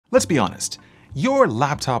Let's be honest, your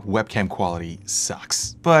laptop webcam quality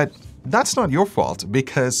sucks. But that's not your fault,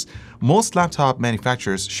 because most laptop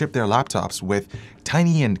manufacturers ship their laptops with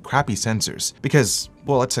tiny and crappy sensors because,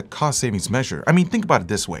 well, it's a cost savings measure. I mean, think about it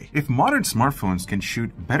this way. If modern smartphones can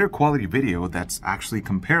shoot better quality video that's actually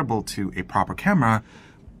comparable to a proper camera,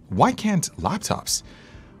 why can't laptops?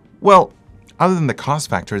 Well, other than the cost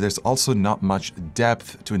factor, there's also not much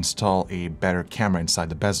depth to install a better camera inside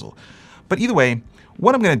the bezel. But either way,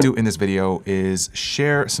 what I'm going to do in this video is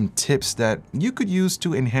share some tips that you could use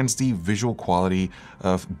to enhance the visual quality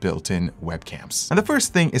of built-in webcams. And the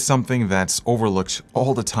first thing is something that's overlooked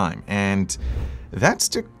all the time, and that's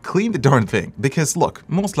to clean the darn thing. Because look,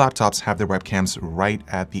 most laptops have their webcams right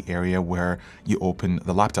at the area where you open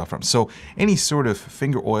the laptop from. So any sort of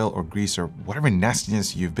finger oil or grease or whatever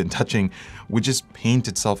nastiness you've been touching would just paint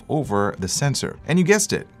itself over the sensor. And you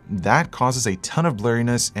guessed it, that causes a ton of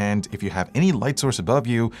blurriness, and if you have any light source above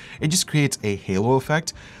you, it just creates a halo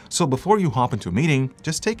effect. So before you hop into a meeting,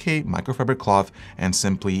 just take a microfiber cloth and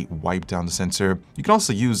simply wipe down the sensor. You can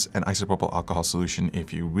also use an isopropyl alcohol solution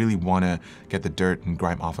if you really want to get the dirt and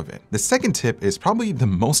grime off of it. The second tip is probably the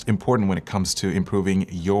most important when it comes to improving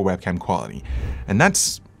your webcam quality, and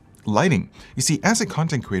that's lighting. You see, as a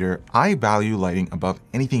content creator, I value lighting above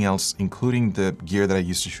anything else, including the gear that I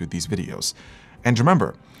use to shoot these videos. And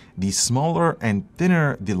remember, the smaller and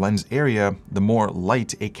thinner the lens area, the more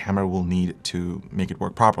light a camera will need to make it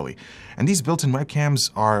work properly. And these built-in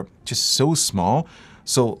webcams are just so small,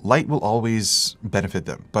 so light will always benefit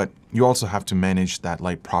them, but you also have to manage that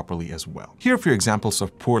light properly as well. Here are a few examples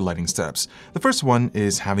of poor lighting setups. The first one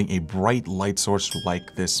is having a bright light source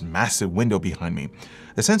like this massive window behind me.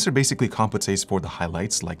 The sensor basically compensates for the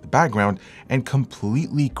highlights like the background and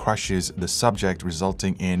completely crushes the subject,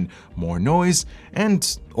 resulting in more noise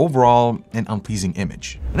and overall an unpleasing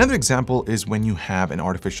image. Another example is when you have an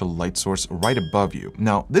artificial light source right above you.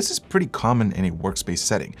 Now, this is pretty common in a workspace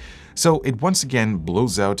setting. So it once again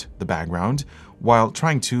blows out the background while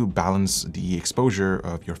trying to balance the exposure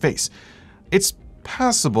of your face. It's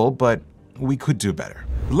passable, but we could do better.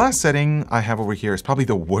 The last setting I have over here is probably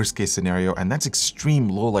the worst case scenario, and that's extreme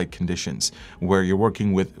low light conditions, where you're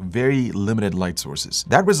working with very limited light sources.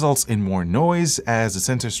 That results in more noise as the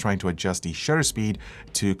sensor is trying to adjust the shutter speed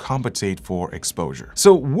to compensate for exposure.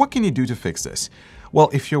 So what can you do to fix this? Well,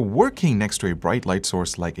 if you're working next to a bright light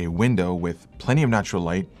source like a window with plenty of natural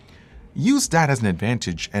light, use that as an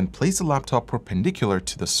advantage and place the laptop perpendicular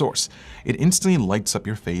to the source. It instantly lights up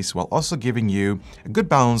your face while also giving you a good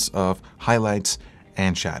balance of highlights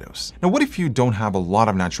and shadows. Now, what if you don't have a lot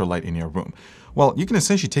of natural light in your room? Well, you can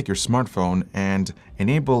essentially take your smartphone and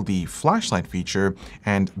enable the flashlight feature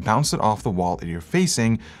and bounce it off the wall that you're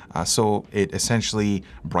facing, so it essentially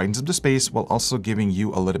brightens up the space while also giving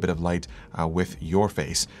you a little bit of light with your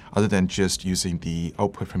face, other than just using the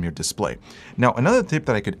output from your display. Now, another tip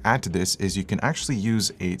that I could add to this is you can actually use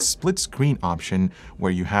a split screen option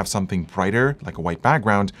where you have something brighter, like a white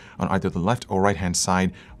background, on either the left or right hand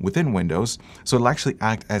side within Windows. So it'll actually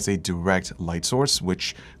act as a direct light source,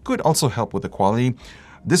 which could also help with the quality.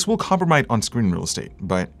 This will compromise on-screen real estate,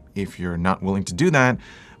 but if you're not willing to do that,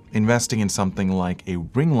 investing in something like a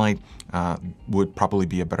ring light would probably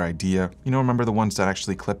be a better idea. You know, remember the ones that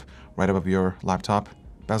actually clip right above your laptop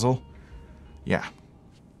bezel? Yeah,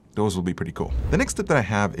 those will be pretty cool. The next tip that I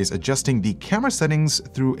have is adjusting the camera settings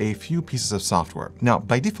through a few pieces of software. Now,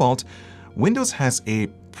 by default, Windows has a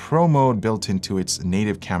Pro mode built into its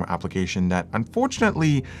native camera application that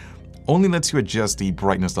unfortunately only lets you adjust the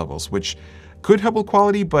brightness levels, which could help with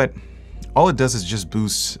quality, but all it does is just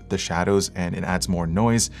boost the shadows and it adds more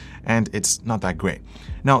noise, and it's not that great.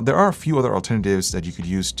 Now, there are a few other alternatives that you could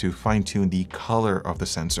use to fine-tune the color of the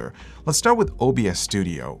sensor. Let's start with OBS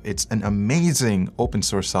Studio. It's an amazing open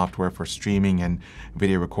source software for streaming and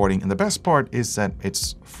video recording, and the best part is that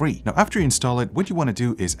it's free. Now, after you install it, what you want to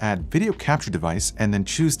do is add video capture device and then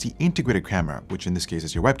choose the integrated camera, which in this case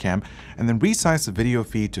is your webcam, and then resize the video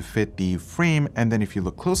feed to fit the frame. And then if you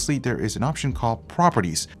look closely, there is an option called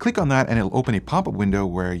Properties. Click on that and it'll open a pop-up window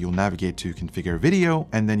where you'll navigate to configure video,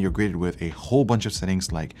 and then you're greeted with a whole bunch of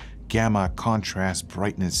settings like gamma, contrast,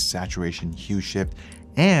 brightness, saturation, hue shift,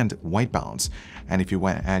 and white balance. And if you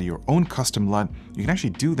want to add your own custom LUT, you can actually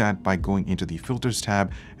do that by going into the Filters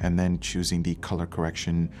tab and then choosing the color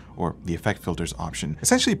correction or the effect filters option.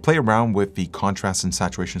 Essentially play around with the contrast and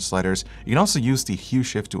saturation sliders. You can also use the hue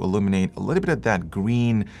shift to eliminate a little bit of that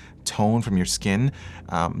green tone from your skin.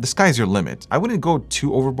 The sky's your limit. I wouldn't go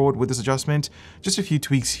too overboard with this adjustment. Just a few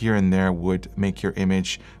tweaks here and there would make your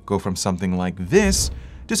image go from something like this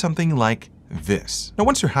to something like this. Now,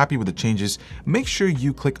 once you're happy with the changes, make sure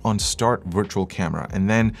you click on Start Virtual Camera. And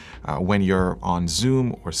then when you're on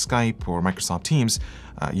Zoom or Skype or Microsoft Teams,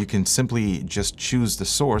 you can simply just choose the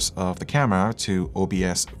source of the camera to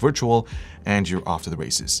OBS Virtual, and you're off to the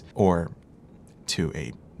races, or to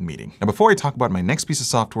a meeting. Now, before I talk about my next piece of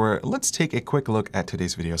software, let's take a quick look at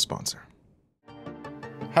today's video sponsor.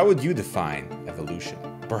 How would you define evolution?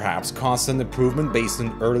 Perhaps constant improvement based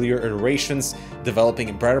on earlier iterations, developing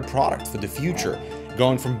a better product for the future,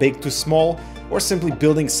 going from big to small, or simply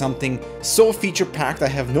building something so feature-packed I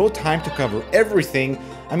have no time to cover everything.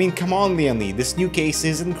 I mean, come on, Leonly, this new case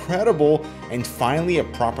is incredible, and finally a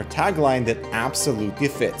proper tagline that absolutely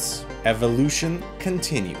fits. Evolution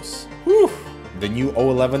continues. Whew! The new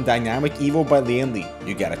O11 Dynamic Evo by Leonly.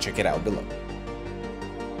 You gotta check it out below.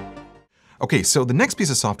 Okay, so the next piece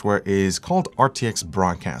of software is called RTX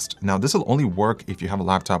Broadcast. Now, this will only work if you have a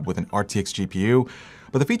laptop with an RTX GPU,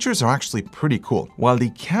 but the features are actually pretty cool. While the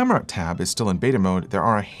camera tab is still in beta mode, there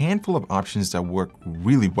are a handful of options that work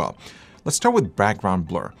really well. Let's start with background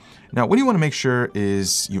blur. Now, what you want to make sure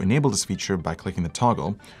is you enable this feature by clicking the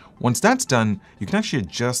toggle. Once that's done, you can actually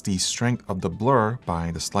adjust the strength of the blur by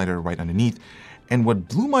the slider right underneath. And what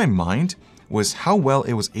blew my mind was how well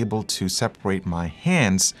it was able to separate my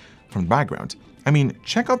hands from the background. I mean,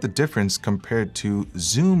 check out the difference compared to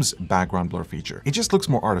Zoom's background blur feature. It just looks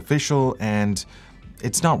more artificial and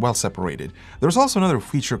it's not well separated. There's also another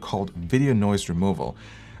feature called video noise removal.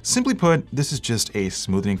 Simply put, this is just a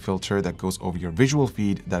smoothing filter that goes over your visual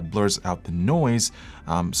feed that blurs out the noise.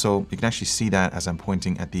 So you can actually see that as I'm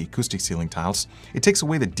pointing at the acoustic ceiling tiles. It takes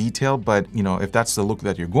away the detail, but if that's the look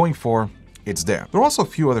that you're going for, it's there. There are also a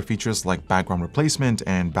few other features like background replacement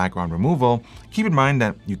and background removal. Keep in mind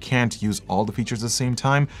that you can't use all the features at the same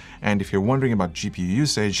time. And if you're wondering about GPU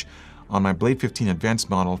usage, on my Blade 15 Advanced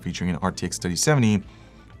model featuring an RTX 3070,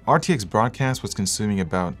 RTX Broadcast was consuming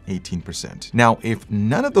about 18%. Now, if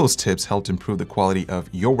none of those tips helped improve the quality of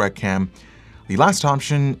your webcam, the last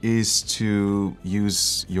option is to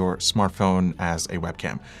use your smartphone as a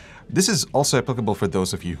webcam. This is also applicable for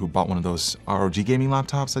those of you who bought one of those ROG gaming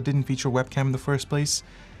laptops that didn't feature webcam in the first place.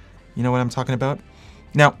 You know what I'm talking about?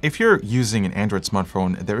 Now, if you're using an Android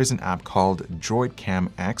smartphone, there is an app called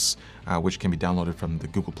Webcam, which can be downloaded from the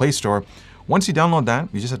Google Play Store. Once you download that,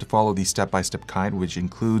 you just have to follow the step-by-step guide, which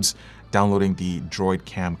includes downloading the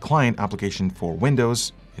Webcam client application for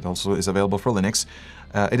Windows. It also is available for Linux.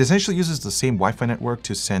 It essentially uses the same Wi-Fi network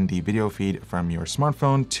to send the video feed from your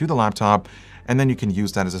smartphone to the laptop, and then you can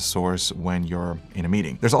use that as a source when you're in a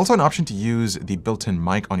meeting. There's also an option to use the built-in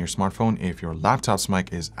mic on your smartphone if your laptop's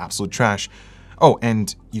mic is absolute trash. Oh,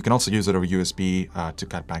 and you can also use it over USB to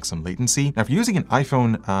cut back some latency. Now, if you're using an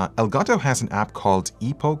iPhone, Elgato has an app called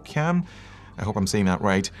Webcam. I hope I'm saying that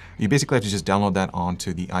right. You basically have to just download that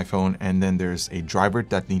onto the iPhone, and then there's a driver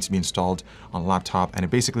that needs to be installed on a laptop, and it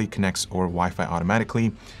basically connects over Wi-Fi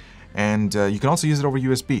automatically. And you can also use it over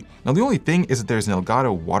USB. Now, the only thing is that there's an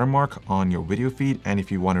Elgato watermark on your video feed, and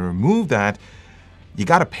if you want to remove that, you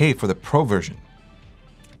got to pay for the Pro version.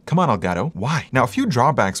 Come on, Elgato, why? Now, a few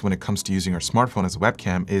drawbacks when it comes to using your smartphone as a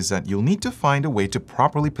webcam is that you'll need to find a way to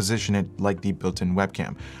properly position it like the built-in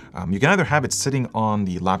webcam. You can either have it sitting on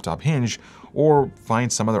the laptop hinge or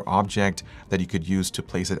find some other object that you could use to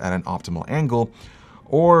place it at an optimal angle,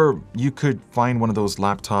 or you could find one of those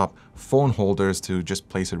laptop phone holders to just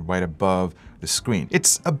place it right above the screen.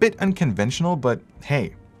 It's a bit unconventional, but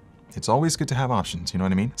hey, it's always good to have options, you know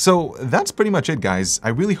what I mean? So that's pretty much it, guys. I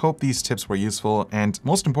really hope these tips were useful, and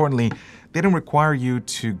most importantly, they don't require you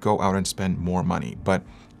to go out and spend more money. But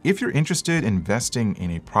if you're interested in investing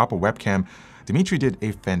in a proper webcam, Dimitri did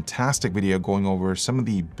a fantastic video going over some of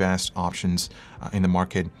the best options in the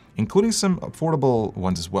market, including some affordable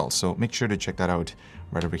ones as well. So make sure to check that out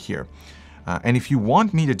right over here. And if you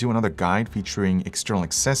want me to do another guide featuring external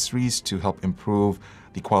accessories to help improve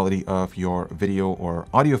the quality of your video or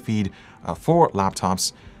audio feed for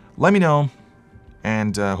laptops, let me know,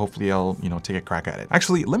 and hopefully I'll take a crack at it.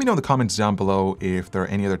 Actually, let me know in the comments down below if there are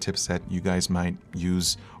any other tips that you guys might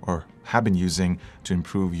use or have been using to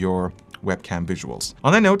improve your webcam visuals.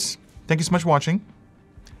 On that note, thank you so much for watching,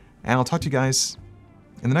 and I'll talk to you guys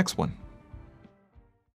in the next one.